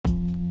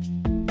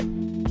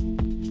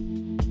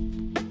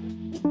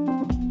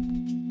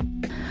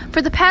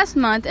For the past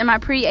month in my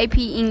pre-AP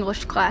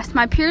English class,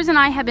 my peers and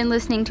I have been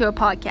listening to a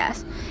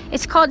podcast.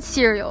 It's called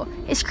Serial.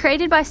 It's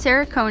created by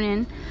Sarah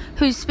Conan,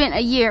 who's spent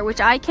a year,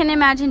 which I can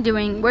imagine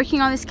doing, working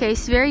on this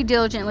case very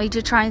diligently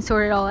to try and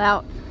sort it all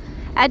out.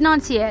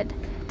 Adnan Syed.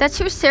 That's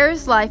who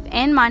Sarah's life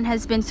and mine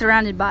has been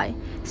surrounded by.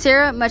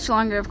 Sarah, much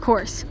longer, of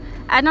course.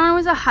 Adnan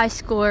was a high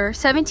schooler,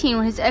 17,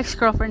 when his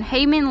ex-girlfriend,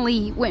 Hae Min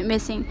Lee, went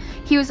missing.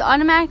 He was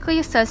automatically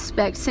a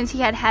suspect since he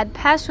had had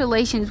past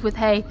relations with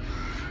Hae.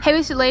 Hae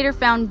was later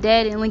found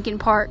dead in Lincoln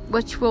Park,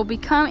 which will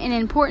become an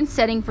important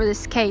setting for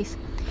this case.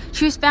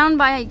 She was found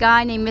by a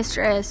guy named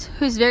Mr. S,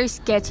 who's very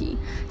sketchy.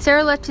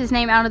 Sarah left his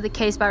name out of the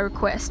case by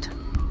request.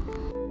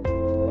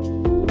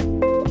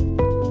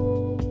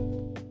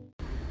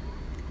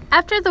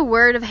 After the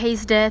word of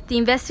Hae's death, the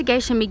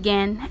investigation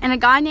began, and a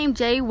guy named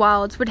Jay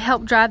Wilds would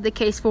help drive the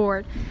case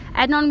forward.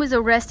 Adnan was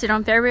arrested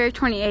on February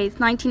 28,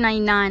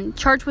 1999,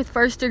 charged with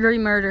first-degree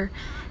murder.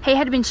 Hae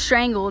had been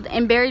strangled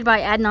and buried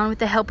by Adnan with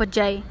the help of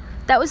Jay.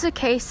 That was the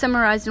case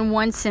summarized in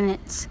one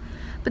sentence.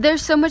 But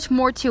there's so much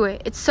more to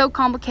it. It's so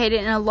complicated,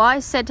 and a lot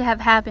is said to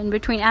have happened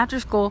between after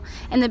school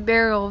and the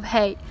burial of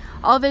Hae.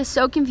 All of it is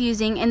so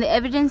confusing, and the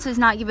evidence does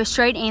not give a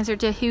straight answer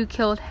to who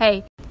killed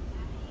Hae.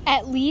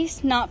 At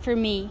least not for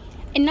me.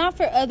 And not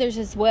for others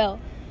as well.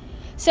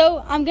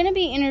 So I'm going to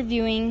be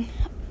interviewing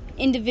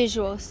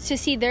individuals to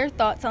see their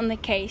thoughts on the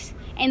case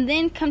and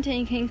then come to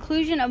a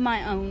conclusion of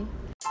my own.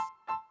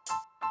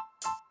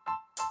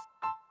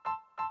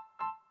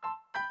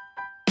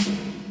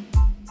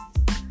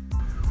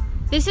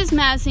 This is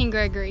Madison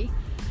Gregory.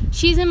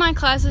 She's in my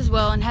class as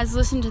well and has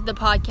listened to the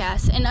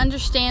podcast and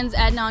understands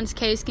Adnan's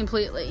case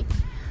completely.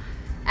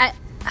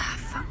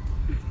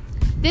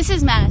 This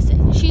is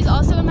Madison. She's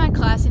also in my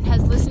class and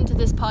has listened to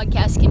this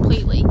podcast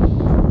completely.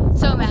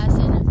 So,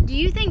 Madison, do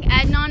you think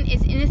Adnan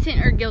is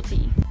innocent or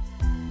guilty?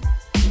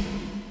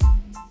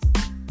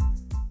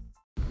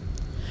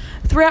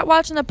 Throughout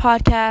watching the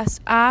podcast,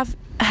 I've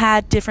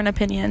had different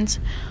opinions.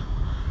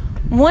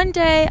 One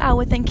day, I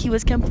would think he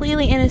was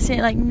completely innocent,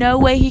 like, no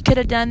way he could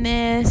have done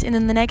this. And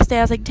then the next day,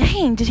 I was like,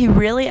 dang, did he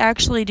really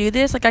actually do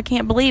this? Like, I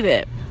can't believe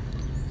it.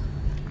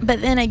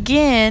 But then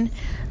again,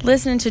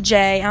 listening to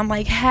Jay, I'm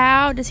like,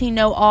 how does he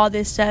know all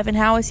this stuff, and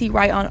how is he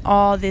right on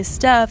all this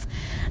stuff,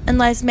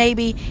 unless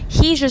maybe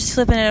he's just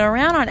flipping it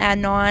around on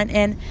Adnan,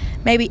 and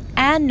maybe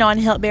Adnan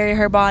helped bury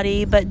her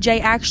body, but Jay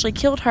actually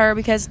killed her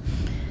because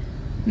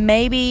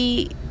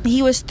maybe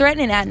he was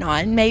threatening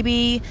Adnan.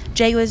 Maybe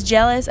Jay was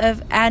jealous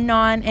of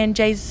Adnan and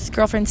Jay's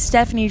girlfriend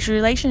Stephanie's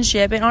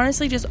relationship. It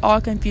honestly just all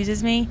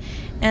confuses me,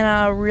 and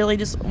I really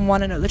just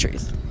want to know the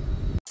truth.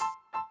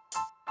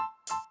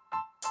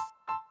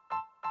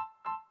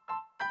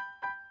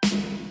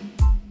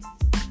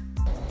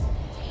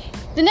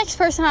 The next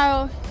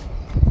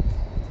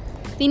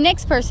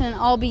person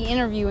I'll be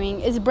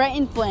interviewing is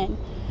Bretton Flynn.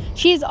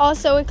 She is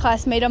also a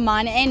classmate of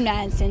mine and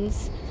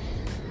Madison's.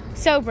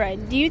 So,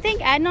 Brett, do you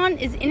think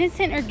Adnan is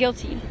innocent or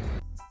guilty?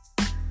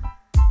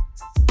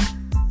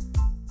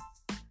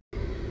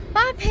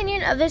 My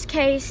opinion of this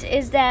case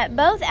is that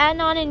both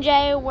Adnan and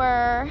Jay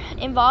were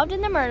involved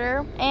in the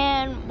murder,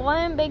 and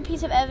one big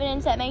piece of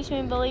evidence that makes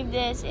me believe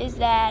this is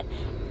that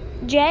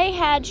Jay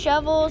had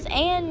shovels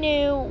and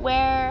knew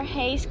where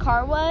Hae's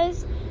car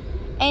was,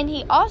 and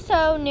he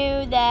also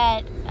knew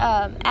that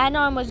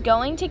Adnan was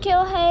going to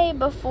kill Hae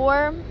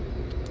before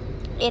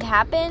it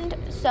happened.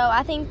 So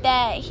I think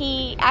that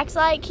he acts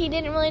like he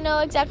didn't really know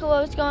exactly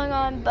what was going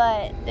on,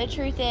 but the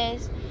truth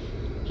is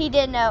he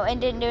did know and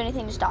didn't do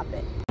anything to stop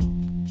it.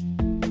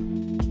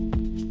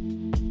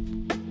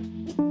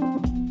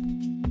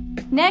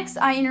 Next,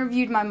 I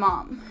interviewed my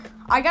mom.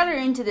 I got her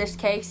into this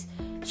case.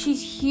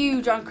 She's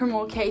huge on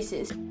criminal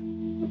cases.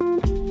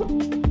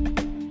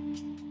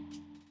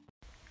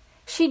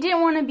 She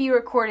didn't want to be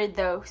recorded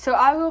though, so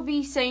I will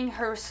be saying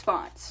her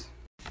response.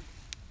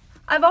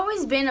 I've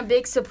always been a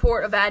big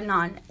support of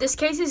Adnan. This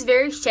case is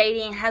very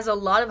shady and has a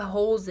lot of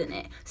holes in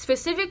it.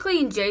 Specifically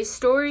in Jay's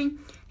story,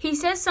 he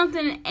says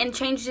something and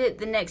changes it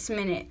the next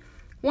minute.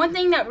 One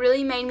thing that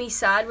really made me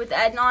side with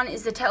Adnan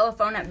is the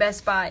telephone at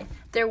Best Buy.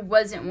 There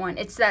wasn't one.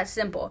 It's that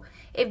simple.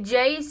 If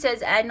Jay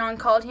says Adnan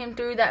called him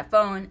through that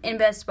phone in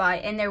Best Buy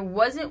and there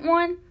wasn't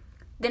one,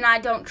 then I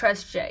don't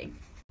trust Jay.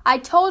 I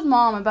told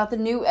Mom about the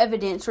new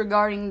evidence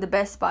regarding the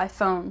Best Buy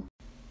phone.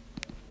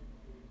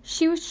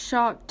 She was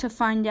shocked to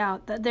find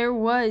out that there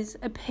was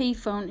a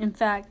payphone, in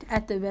fact,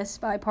 at the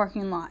Best Buy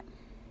parking lot.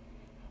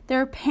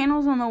 There are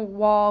panels on the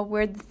wall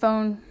where the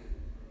phone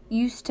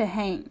used to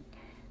hang.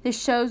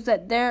 This shows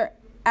that there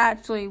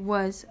actually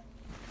was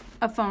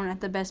a phone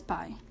at the Best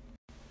Buy.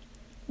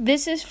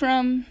 This is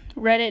from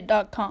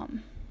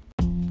Reddit.com.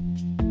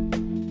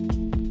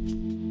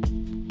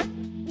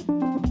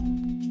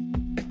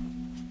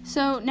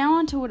 So now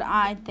on to what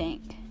I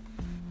think.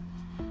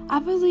 I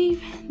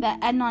believe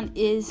that Adnan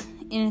is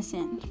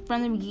innocent.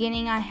 From the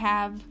beginning, I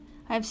have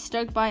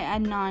stuck by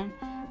Adnan.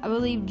 I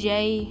believe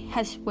Jay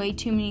has way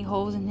too many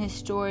holes in his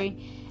story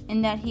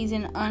and that he's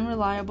an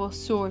unreliable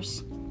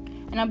source.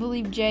 And I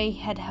believe Jay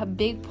had a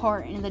big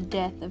part in the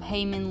death of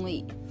Hae Min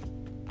Lee.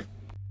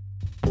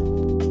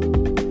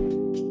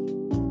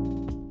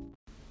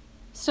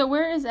 So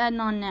where is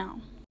Adnan now?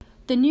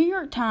 The New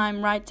York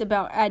Times writes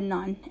about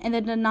Adnan and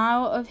the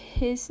denial of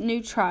his new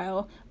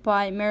trial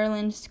by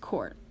Maryland's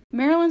court.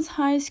 Maryland's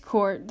highest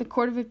court, the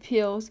Court of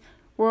Appeals,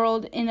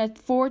 ruled in a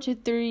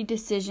 4-3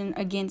 decision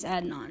against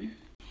Adnan.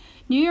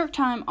 New York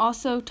Times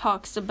also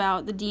talks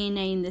about the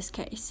DNA in this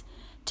case.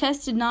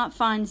 Tests did not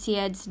find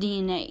Ziad's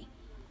DNA.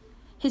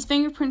 His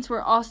fingerprints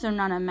were also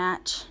not a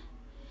match,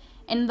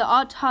 and the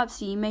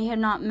autopsy may have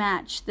not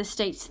matched the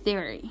state's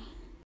theory.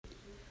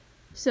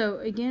 So,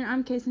 again,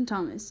 I'm Kason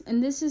Thomas,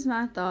 and this is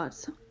my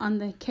thoughts on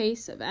the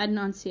case of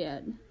Adnan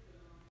Syed.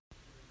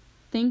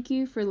 Thank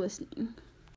you for listening.